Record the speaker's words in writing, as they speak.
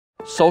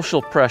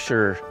Social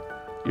pressure,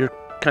 you're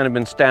kind of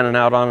been standing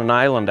out on an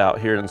island out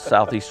here in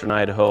southeastern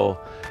Idaho.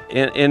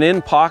 And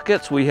in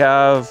pockets, we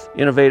have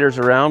innovators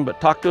around,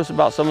 but talk to us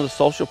about some of the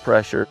social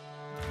pressure.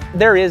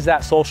 There is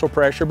that social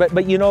pressure,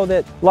 but you know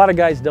that a lot of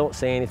guys don't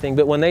say anything,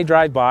 but when they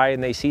drive by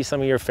and they see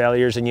some of your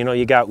failures and you know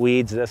you got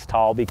weeds this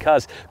tall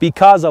because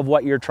of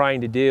what you're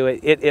trying to do,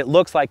 it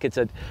looks like it's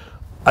a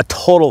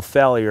total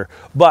failure,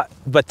 but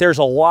there's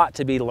a lot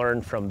to be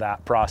learned from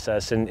that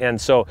process. And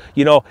so,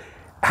 you know,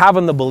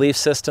 having the belief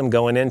system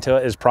going into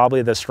it is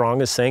probably the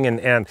strongest thing,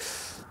 and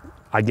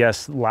I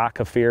guess lack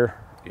of fear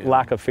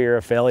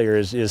of failure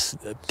is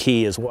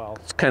key as well.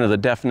 It's kind of the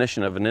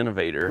definition of an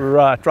innovator.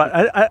 Right.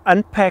 I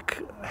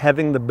unpack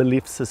having the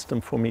belief system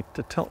for me.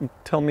 To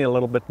tell me a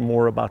little bit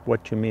more about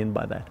what you mean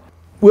by that.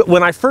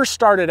 When I first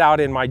started out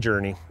in my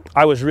journey,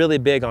 I was really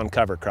big on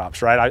cover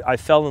crops, right? I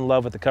fell in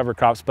love with the cover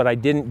crops, but I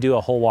didn't do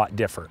a whole lot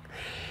different.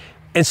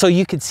 And so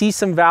you could see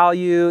some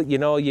value, you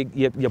know,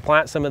 you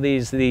plant some of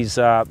these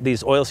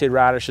oilseed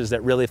radishes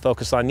that really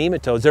focus on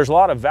nematodes. There's a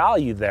lot of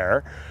value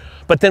there,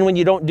 but then when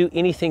you don't do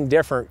anything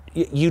different,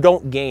 you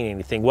don't gain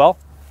anything. Well,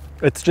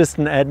 it's just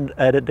an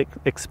added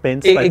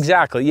expense.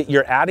 Exactly,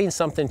 you're adding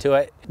something to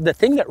it. The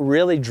thing that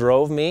really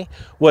drove me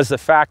was the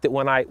fact that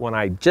when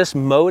I just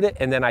mowed it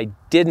and then I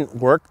didn't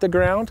work the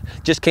ground,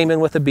 just came in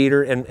with a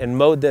beater and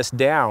mowed this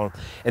down,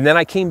 and then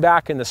I came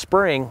back in the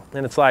spring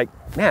and it's like,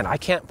 man, I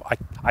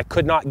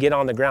could not get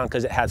on the ground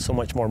because it had so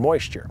much more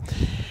moisture.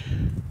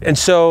 And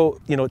so,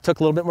 you know, it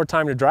took a little bit more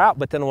time to dry out,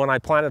 but then when I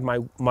planted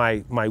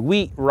my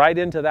wheat right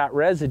into that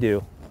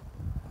residue,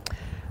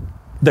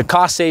 the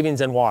cost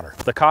savings in water,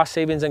 the cost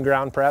savings in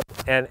ground prep,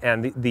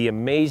 and the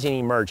amazing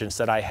emergence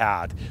that I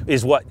had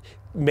is what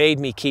made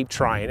me keep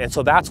trying. And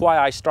so that's why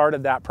I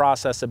started that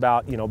process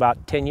about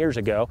 10 years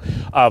ago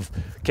of,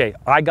 okay,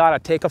 I gotta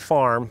take a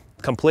farm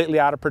completely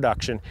out of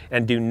production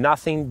and do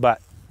nothing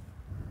but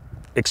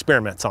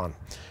experiments on.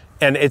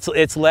 And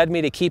it's led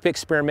me to keep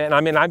experimenting.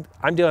 I mean,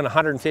 I'm doing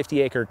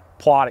 150 acre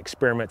plot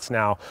experiments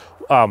now,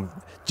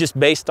 just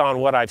based on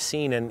what I've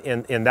seen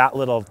in that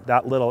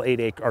little 8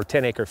 acre or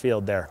 10 acre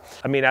field there.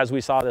 I mean, as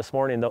we saw this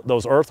morning,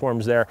 those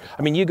earthworms there,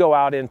 I mean, you go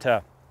out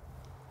into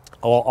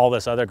all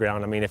this other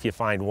ground, I mean, if you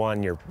find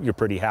one, you're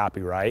pretty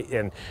happy, right?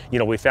 And you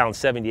know, we found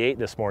 78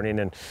 this morning,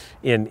 and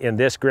in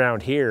this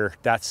ground here,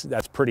 that's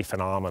pretty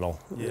phenomenal.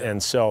 Yeah.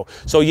 And so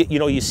you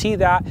know, you see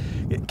that.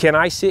 Can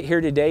I sit here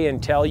today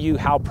and tell you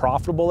how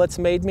profitable it's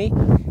made me?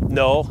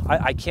 No,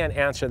 I can't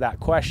answer that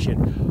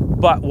question.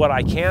 But what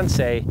I can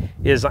say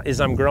is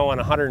I'm growing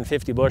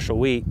 150 bushel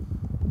wheat,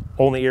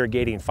 only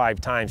irrigating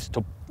 5 times.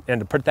 And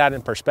to put that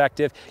in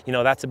perspective, you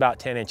know, that's about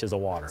 10 inches of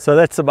water. So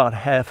that's about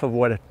half of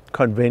what a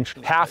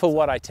conventional. Half of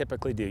what I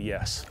typically do,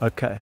 yes.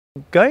 Okay.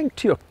 Going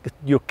to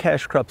your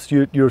cash crops,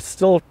 you're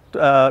still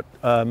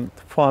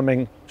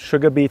farming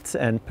sugar beets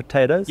and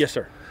potatoes? Yes,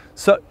 sir.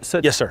 So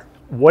yes, sir.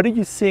 What are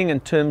you seeing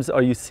in terms?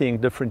 Are you seeing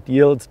different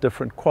yields,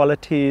 different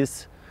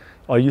qualities?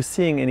 Are you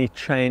seeing any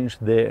change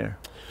there?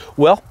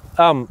 Well,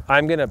 I'm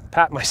going to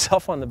pat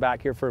myself on the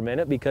back here for a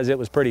minute because it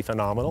was pretty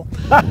phenomenal.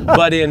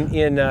 But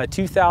in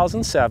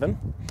 2007,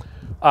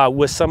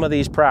 with some of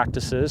these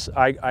practices,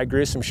 I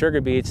grew some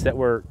sugar beets that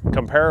were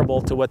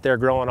comparable to what they're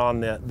growing on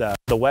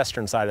the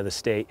western side of the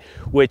state,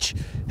 which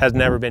has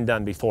never been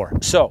done before.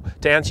 So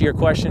to answer your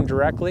question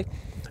directly,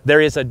 there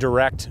is a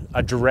direct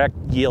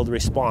yield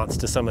response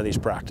to some of these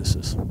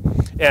practices.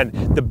 And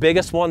the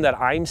biggest one that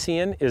I'm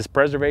seeing is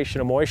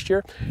preservation of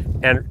moisture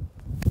and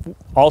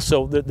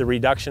also the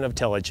reduction of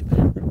tillage.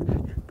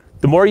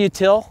 The more you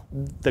till,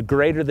 the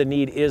greater the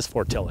need is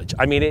for tillage.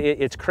 I mean,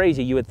 it's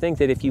crazy. You would think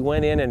that if you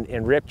went in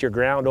and ripped your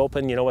ground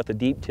open, you know, with a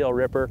deep till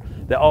ripper,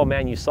 that, oh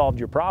man, you solved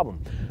your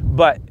problem.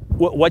 But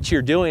what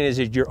you're doing is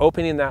you're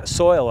opening that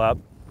soil up,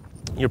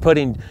 you're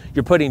putting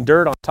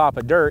dirt on top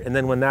of dirt, and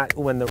then when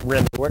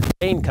the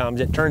rain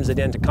comes, it turns it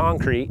into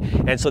concrete,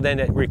 and so then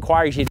it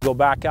requires you to go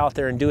back out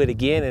there and do it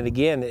again and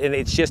again, and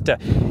it's just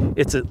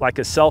like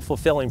a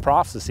self-fulfilling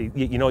prophecy.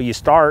 You know, you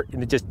start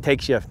and it just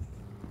takes you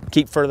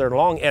keep further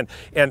along, and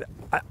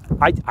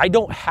I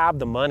don't have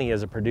the money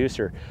as a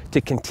producer to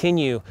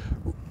continue.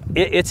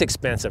 It's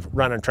expensive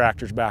running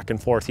tractors back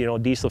and forth, you know,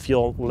 diesel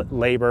fuel,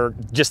 labor,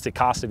 just the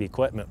cost of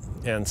equipment.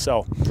 And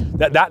so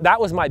that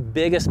was my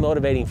biggest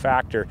motivating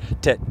factor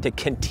to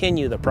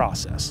continue the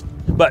process.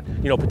 But,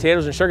 you know,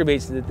 potatoes and sugar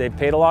beets, they've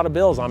paid a lot of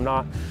bills. I'm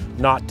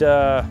not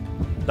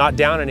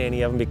down on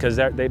any of them because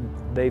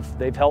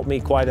they've helped me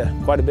quite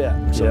a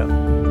bit. So.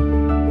 Yeah.